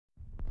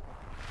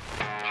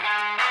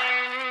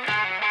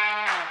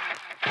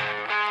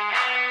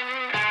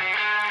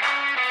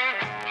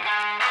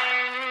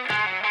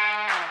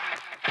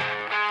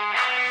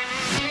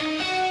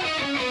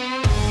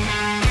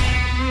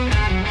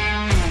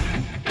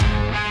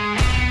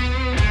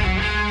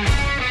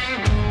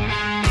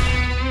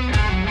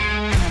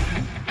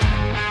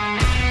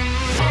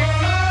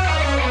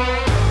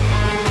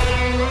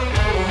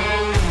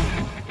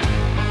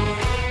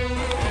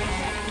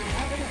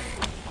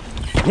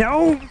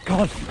Oh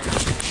God!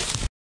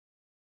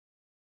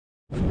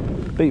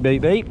 Beep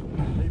beep beep.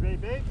 Beep beep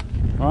beep.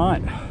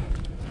 Right,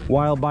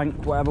 wild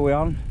bank, whatever we're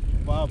on.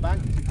 Wild bank.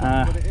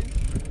 Put it in.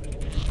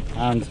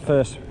 And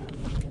first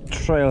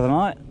trail of the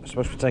night. I'm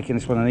supposed to be taking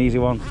this one an easy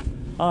one.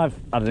 I've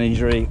had an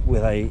injury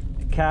with a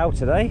cow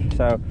today,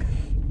 so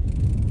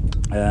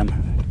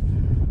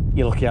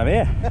you're lucky I'm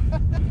here.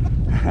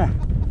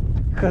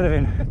 could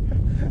have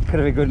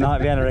been good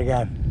night Vienna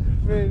again.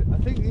 I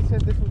think you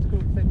said this one's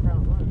called Thin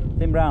Brown Line.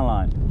 Thin brown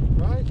line.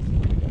 Right.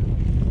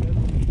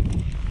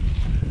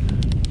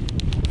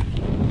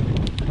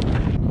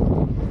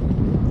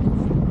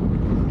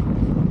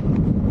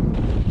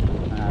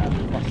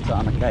 Last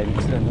time I came,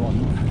 it's the one.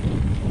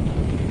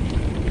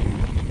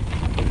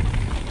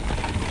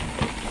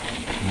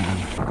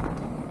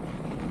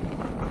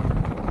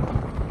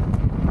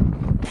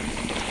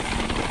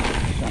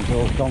 Trying to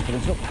hold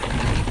confidence up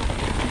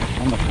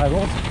on the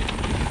pedals.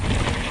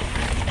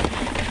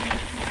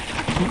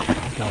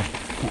 God,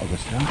 not a good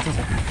start, is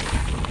it?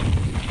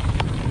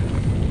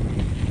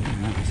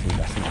 I can see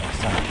that's the best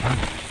start.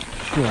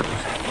 Sure it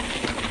was.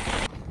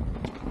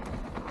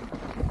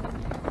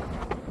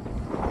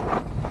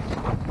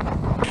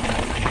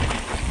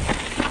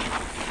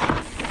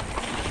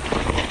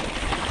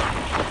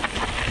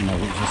 No, it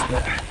was just a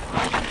bit.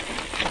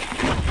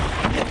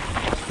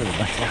 It's still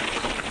better.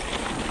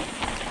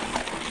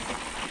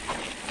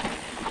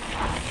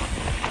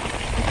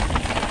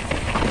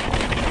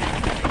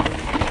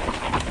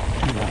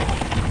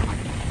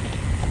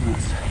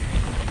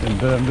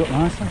 Burned up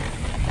nicely.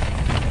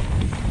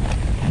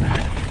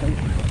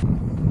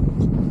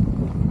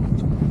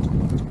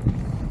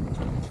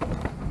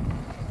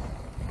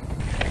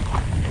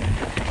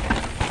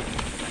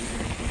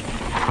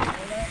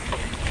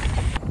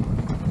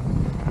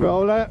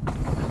 Roll it.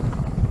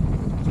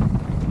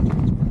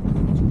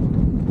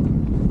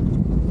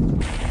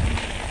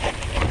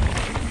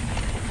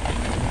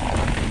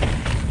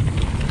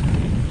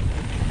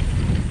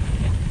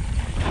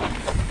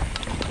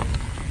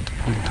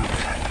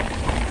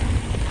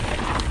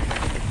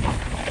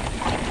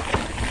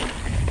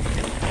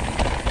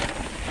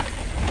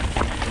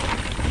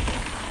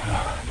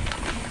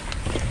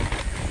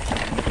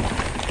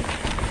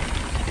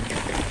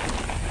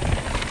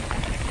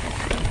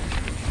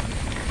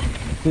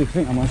 I do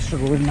think I'm going to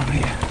struggle with my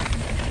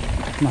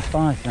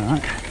thighs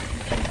tonight.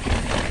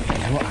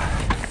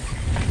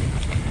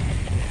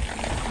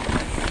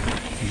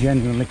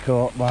 Genuinely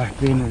caught by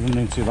being run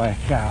into by a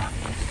cow.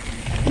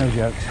 No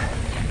jokes.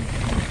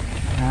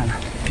 And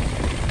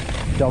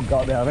the dog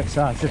got a bit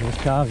overexcited. There was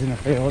calves in the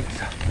field.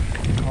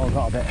 It's all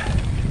got a bit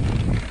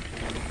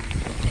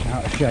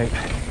out of shape.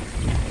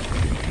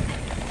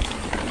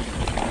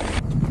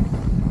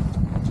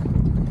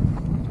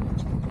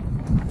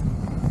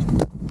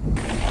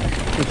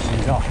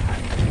 Off.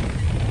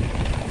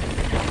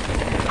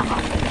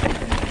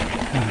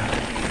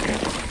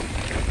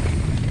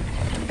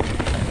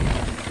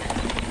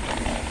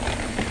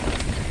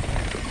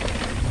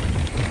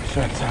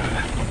 Straight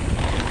over.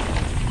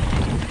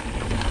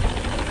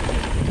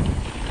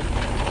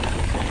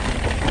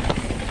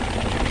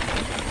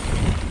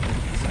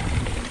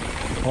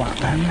 Flat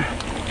then.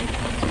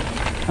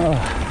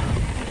 Oh.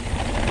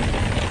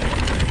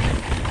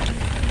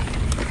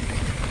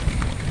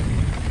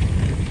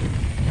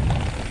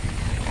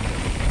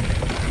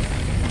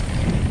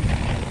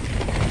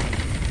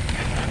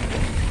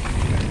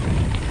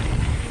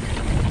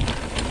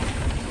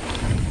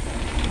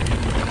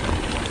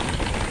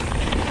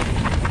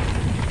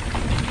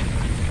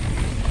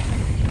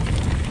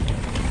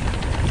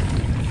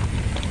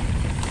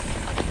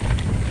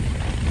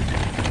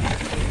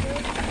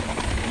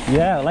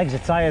 Yeah, legs are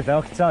tired though,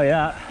 I can tell you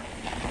that.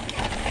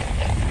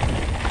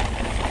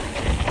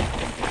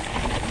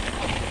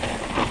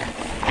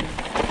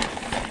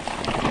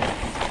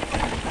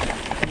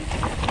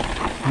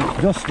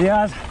 Dusty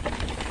as.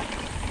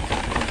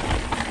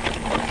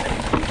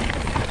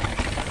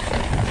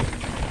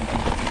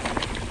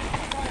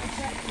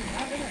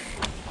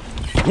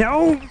 Yeah,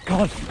 oh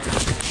God!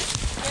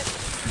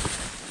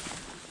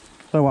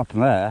 So what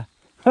happened there?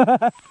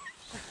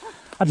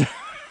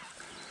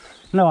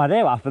 No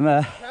idea what happened there.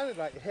 It sounded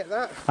like you hit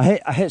that.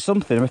 I hit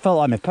something and it felt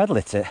like my pedal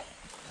hit it.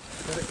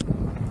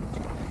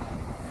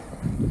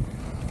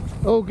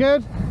 All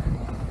good?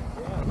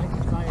 Yeah, it makes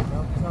it tired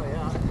though, I can tell you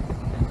that.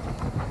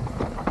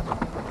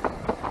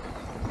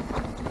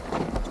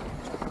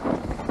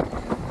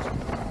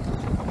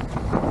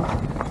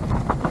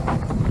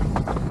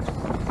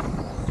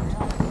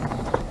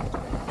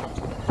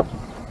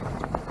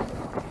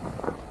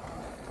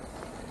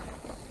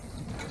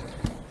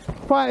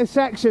 Quite a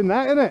section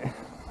that, isn't it?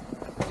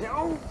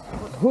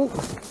 Oh,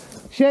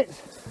 shit.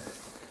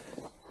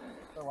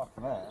 So what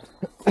happened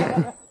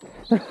there?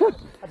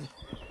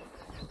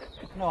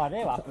 No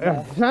idea what happened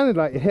there. It sounded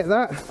like you hit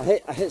that.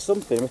 I hit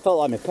something and it felt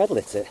like my pedal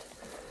hit it.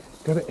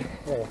 Got it.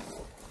 Yeah.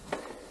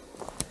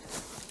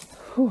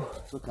 Whew.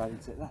 Look, I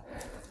didn't hit that.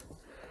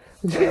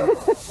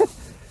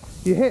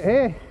 You hit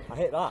here. I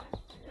hit that.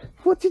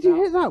 What did you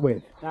hit that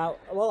with? Now,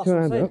 well, that's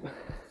what I'm saying.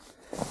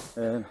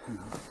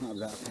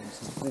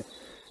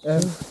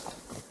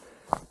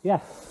 Yeah.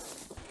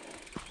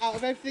 Out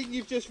of everything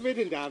you've just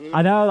ridden down.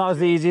 I know that was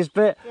the easiest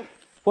bit.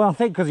 Well, I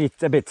think because you're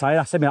a bit tired,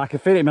 I said I can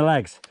feel it in my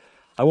legs.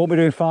 I won't be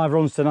doing 5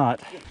 runs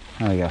tonight.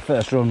 There we go,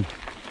 first run,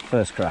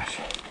 first crash.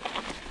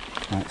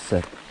 Let's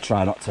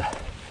try not to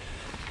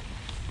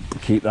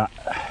keep that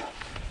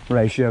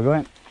ratio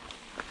going.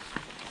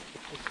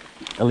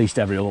 At least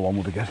every other one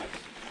will be good.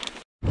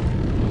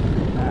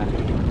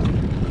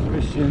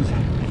 Christian's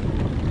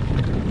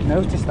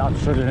noticed that I'm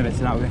struggling a bit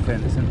tonight with my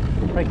fitness and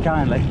very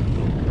kindly,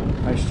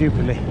 very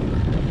stupidly,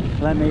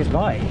 lent me his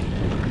bike.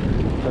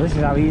 So this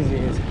is how easy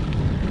it is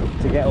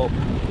to get up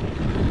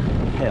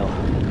hill.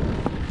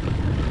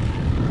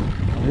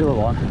 And the other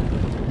one,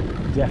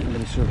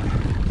 definitely struggling.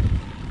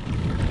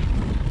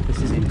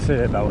 This is in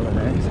turbo at the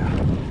minute, so it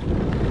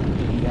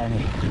doesn't get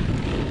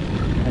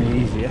any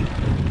easier.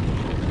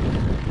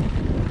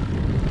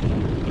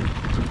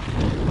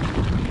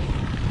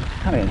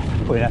 I mean,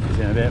 putting effort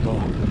in a bit, but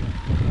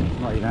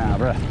I'm not even out of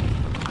breath.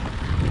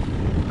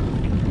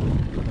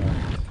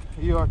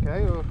 Are you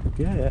okay? Or?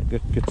 Yeah,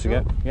 good to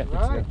go. Yeah,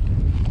 right.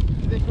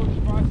 Good to go.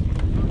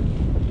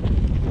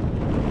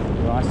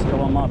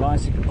 Bicycle on my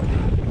bicycle.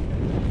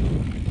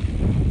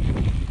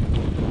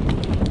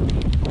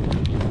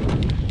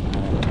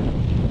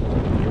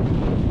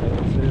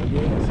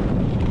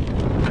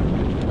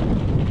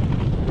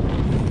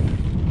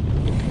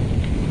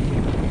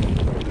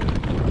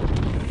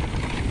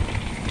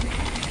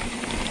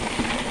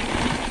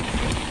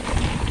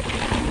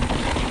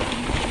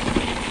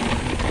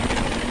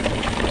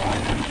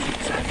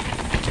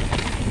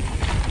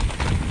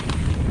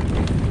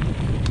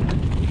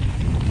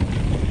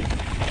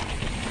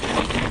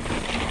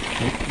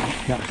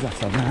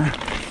 That's on there.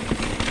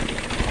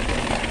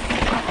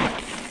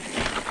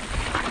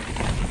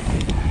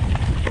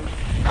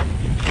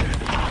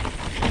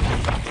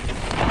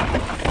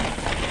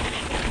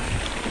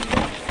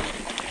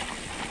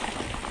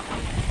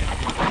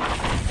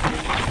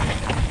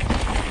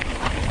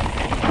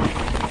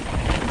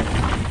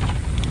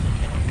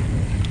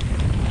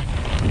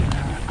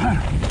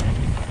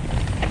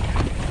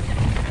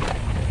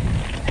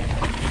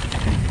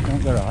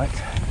 Don't go right.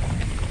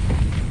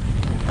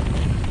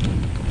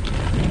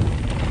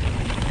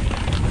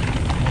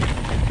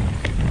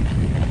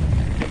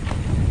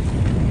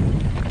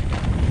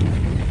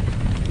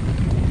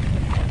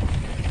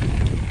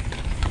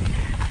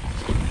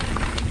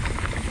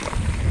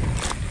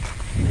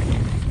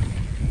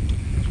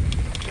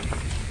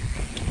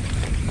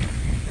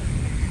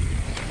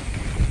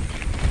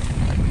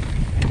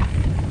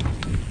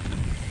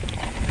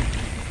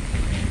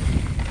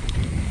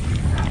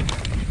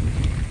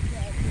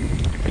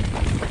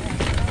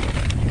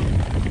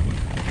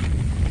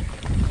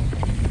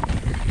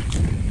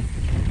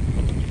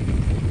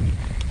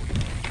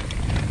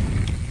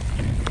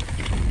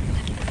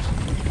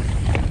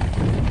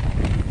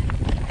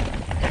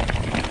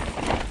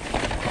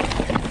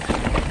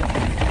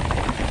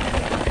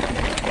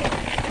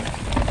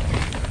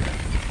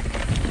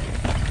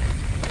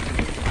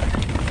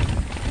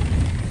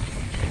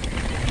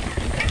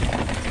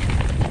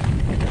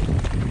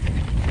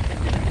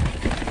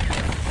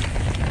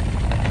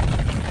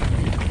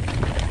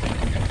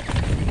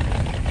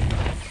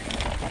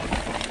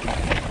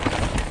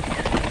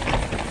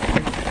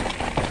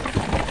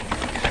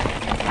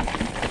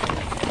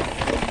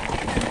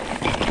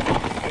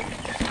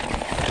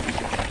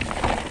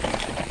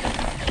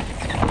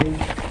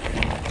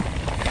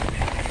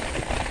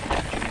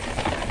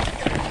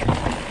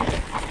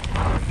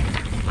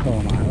 Oh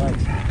my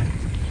legs,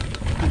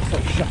 I'm so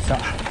shut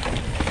up,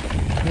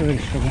 really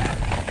struggling.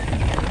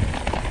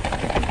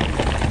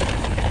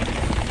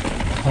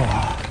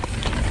 Oh.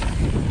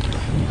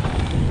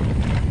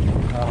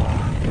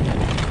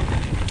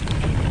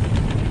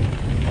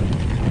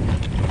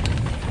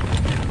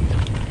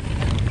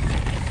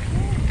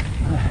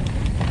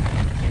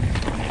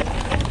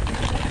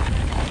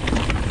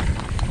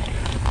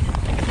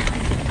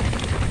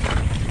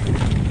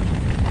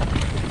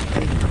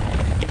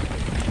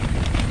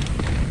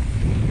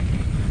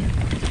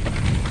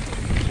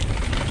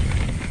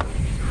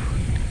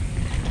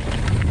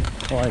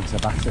 Legs are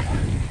battered.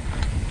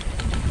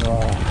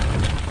 Oh.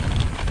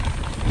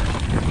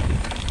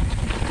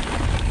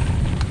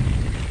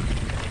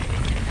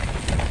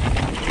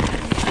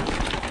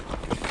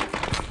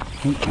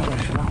 Not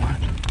ready for that one.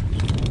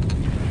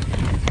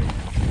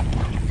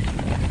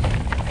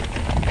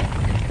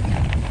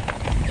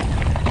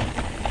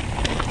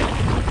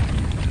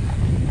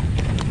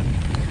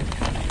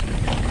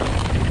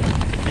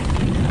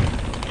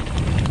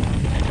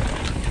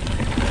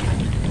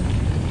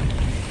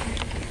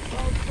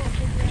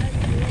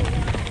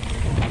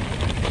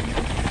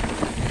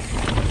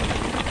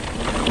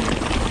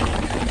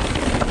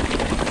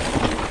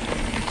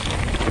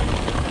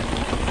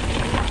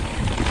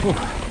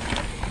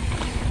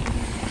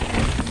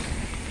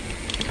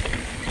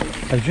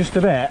 There's just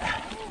a bit,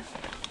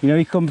 you know,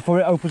 you come before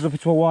it opens up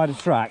into a wider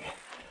track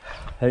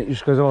and it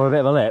just goes over a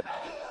bit of a lip.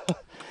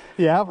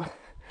 Yeah.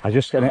 I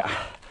just get it,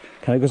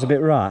 Kind of goes a bit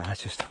right. I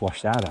just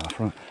washed out out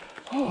front.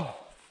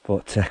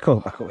 But come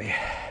back up here.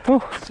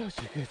 Oh, such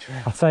a good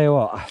trail. I'll tell you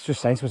what, I was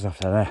just saying to myself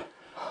there,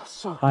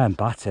 I am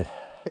battered.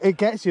 It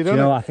gets you, Do doesn't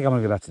you know it? what? I think I'm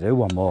going to be able to do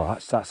one more.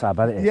 That's how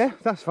bad it is. Yeah,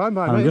 that's fine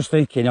by and me. I'm just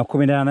thinking, I'm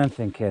coming down and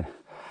thinking,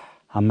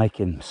 I'm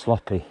making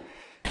sloppy.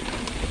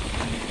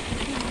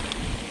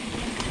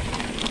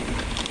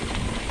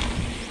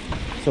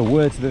 So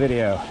words of the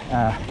video,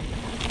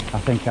 I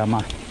think I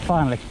might,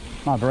 finally,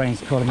 my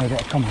brain's calling me a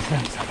bit of common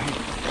sense.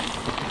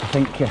 I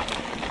think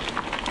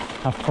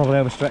I've probably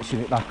overstretched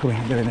it by coming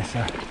and doing this.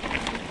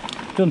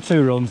 Done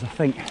 2 runs. I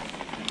think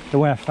the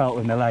way I felt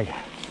with my leg,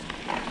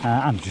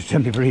 I'm just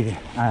gently breathing.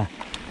 I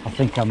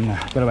think I'm going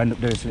to end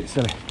up doing something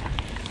silly.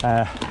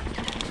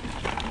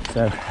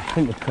 So I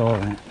think we're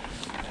calling it.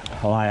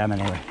 Well, I am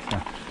anyway.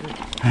 So.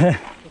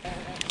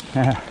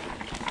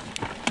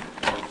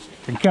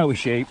 Can cope with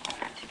sheep.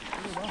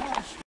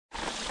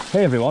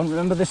 Hey everyone,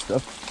 remember this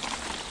stuff?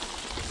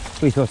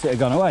 We thought it had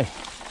gone away.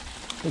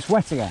 It's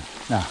wet again.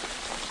 No.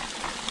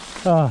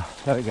 Oh,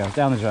 there we go,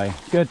 down the drain.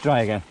 Good,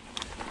 dry again.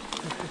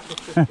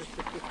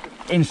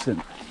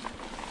 Instant.